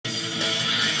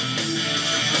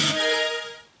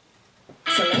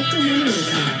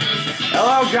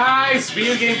up, guys?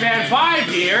 Video Game Fan 5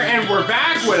 here, and we're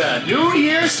back with a New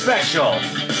Year's special.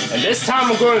 And this time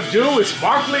what we're going to do is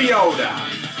Mark Liotta.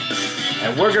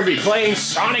 And we're going to be playing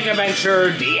Sonic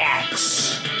Adventure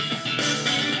DX.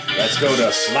 Let's go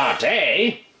to slot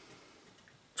A.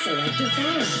 Select your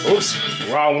file. Oops,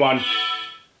 wrong one.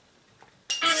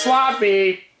 Slot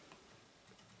B.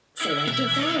 Select your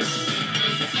file.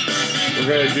 We're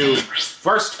going to do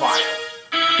first file.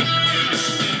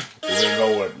 We're going to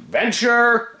go with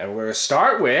Adventure, and we're going to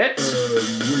start with...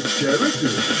 which character?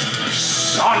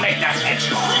 Sonic the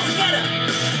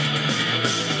Hedgehog.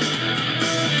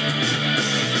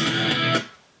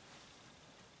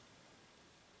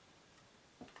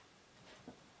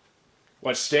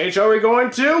 What stage are we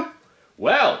going to?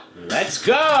 Well, let's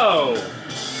go!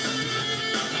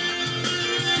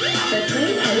 The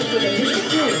train headed with the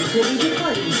Mystic Ruins will be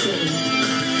departing soon.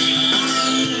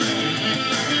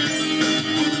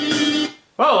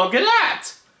 Oh, look at that!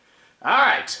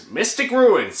 Alright, Mystic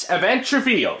Ruins, Event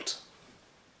revealed.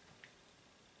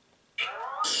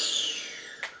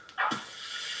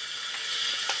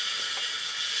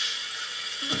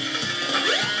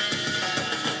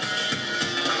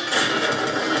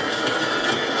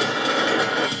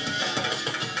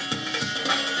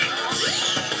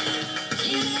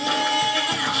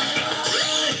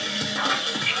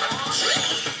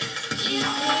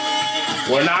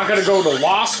 We're not gonna go to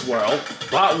Lost World,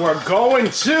 but we're going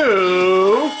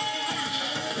to...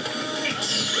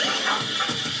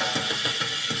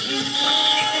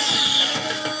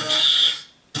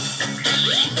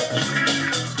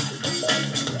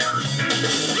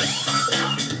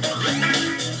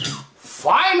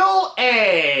 Final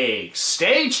A!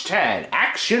 Stage 10,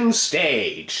 Action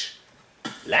Stage.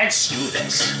 Let's do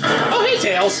this. Oh, hey,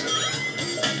 Tails!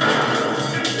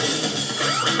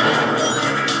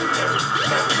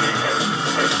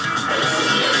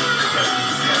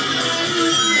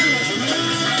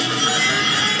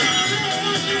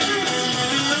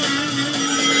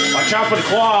 Watch out for the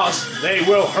claws, they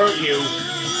will hurt you.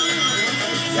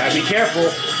 Gotta be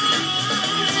careful.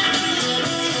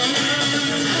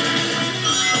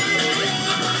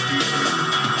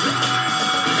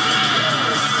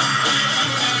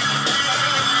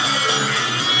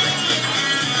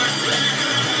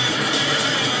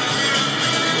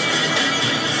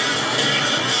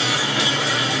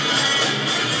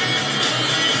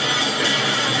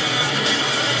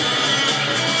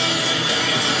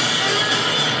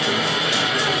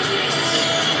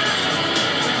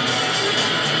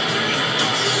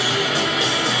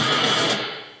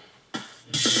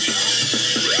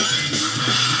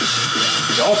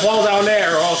 Don't fall down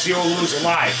there or else you'll lose a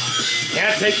life. You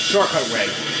can't take the shortcut way.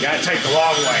 You gotta take the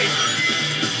long way.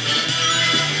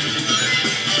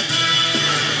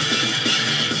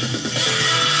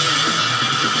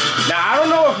 Now, I don't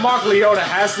know if Mark Liotta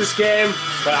has this game,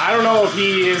 but I don't know if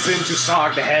he is into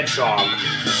Sonic the Hedgehog.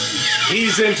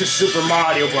 He's into Super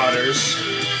Mario Brothers.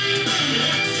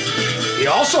 He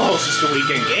also hosts the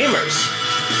Weekend Gamers.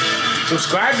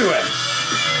 Subscribe to him.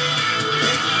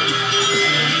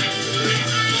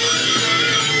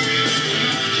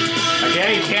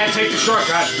 Again, you can't take the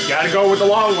shortcut. You gotta go with the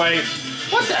long way.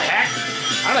 What the heck?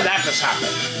 How did that just happen?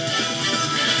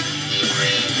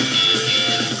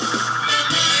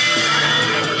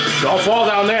 Don't fall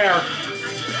down there.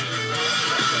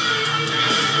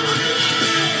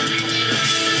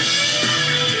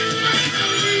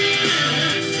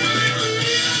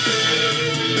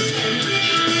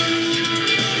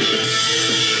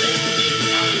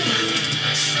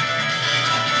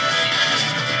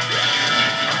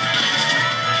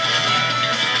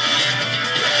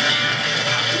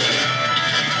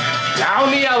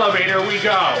 Down the elevator we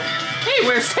go. Hey,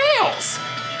 where's Tails?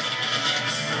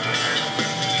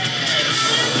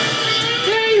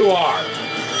 There you are.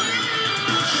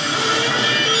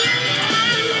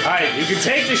 Alright, you can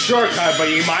take the shortcut, but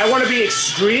you might want to be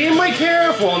extremely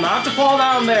careful not to fall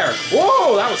down there.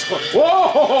 Whoa, that was close.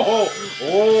 Whoa!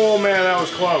 Oh, man, that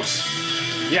was close.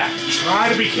 Yeah, try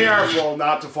to be careful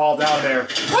not to fall down there.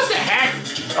 What the heck?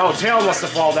 Oh, Tail must have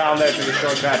fallen down there to the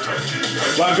shortcut.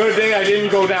 Well, good thing I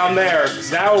didn't go down there,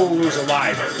 because now we'll lose a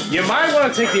life. You might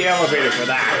want to take the elevator for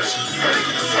that.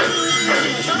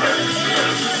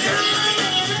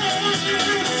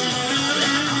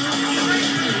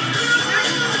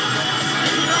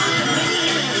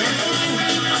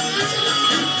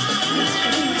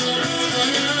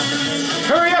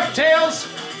 Hurry up, Tails!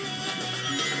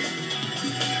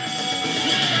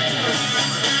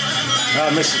 I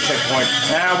missed the checkpoint.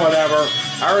 Whatever.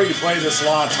 I already played this a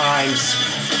lot of times.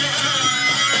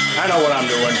 I know what I'm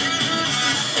doing.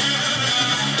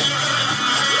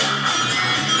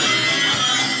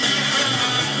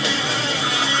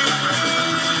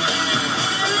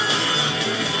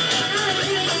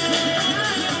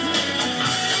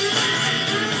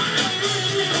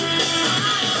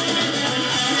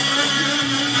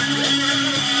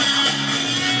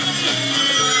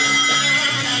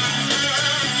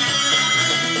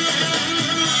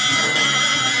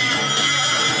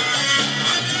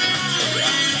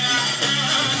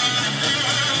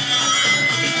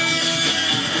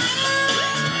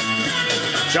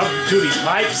 jump through these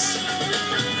pipes.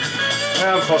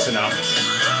 Well, close enough.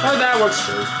 Oh, that works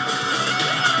too.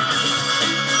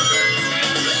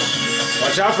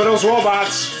 Watch out for those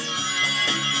robots.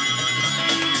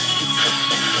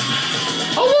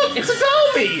 Oh look, it's a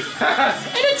Dolby!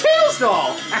 And a Tails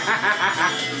doll!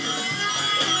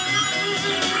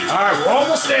 Alright, we're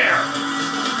almost there.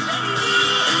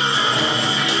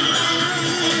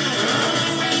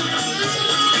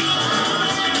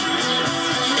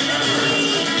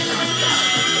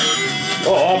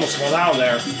 Oh, almost fell down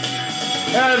there.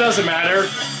 It doesn't matter.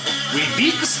 We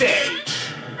beat the stage.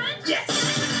 Yes.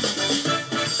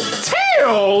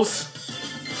 Tails!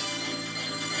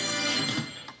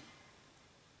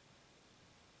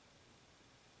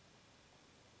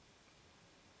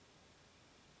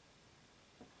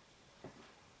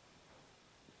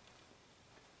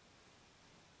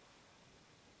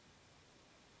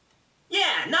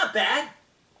 Yeah, not bad.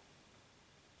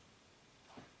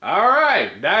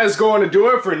 Alright, that is going to do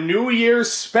it for New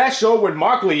Year's special with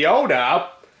Mark Liotta.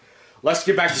 Let's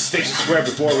get back to Station Square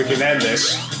before we can end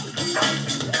this.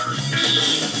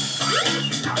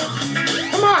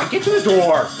 Come on, get to the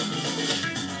door.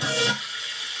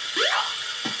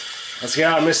 Let's get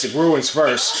out of Mystic Ruins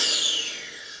first.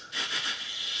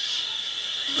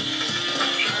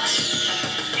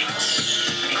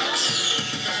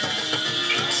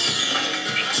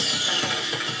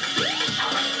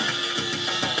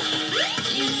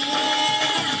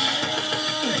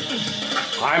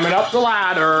 Climbing up the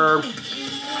ladder.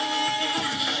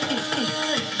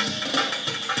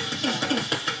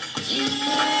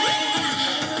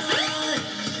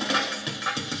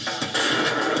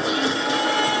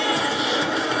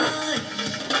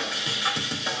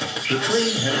 The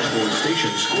train headed for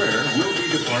Station Square will be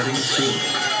departing soon.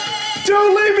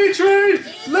 Don't leave me, train!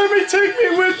 Let me take me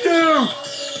with you!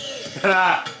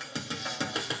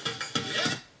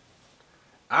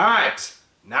 Alright,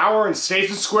 now we're in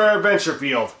Station Square Adventure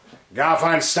Field. Gotta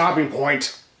find a stopping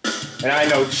point. And I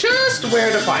know just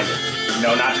where to find it.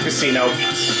 No, not the casino.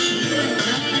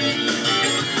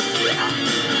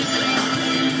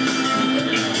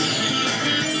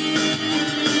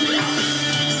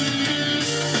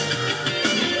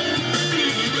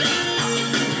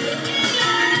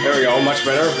 There we go, much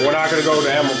better. We're not gonna go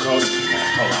to Emerald Coast.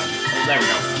 Hold on. There we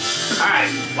go.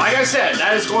 Alright, like I said,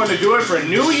 that is going to do it for a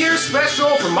New Year's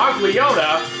special for Mark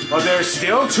Liotta, but there's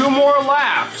still 2 more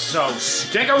left, so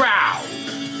stick around.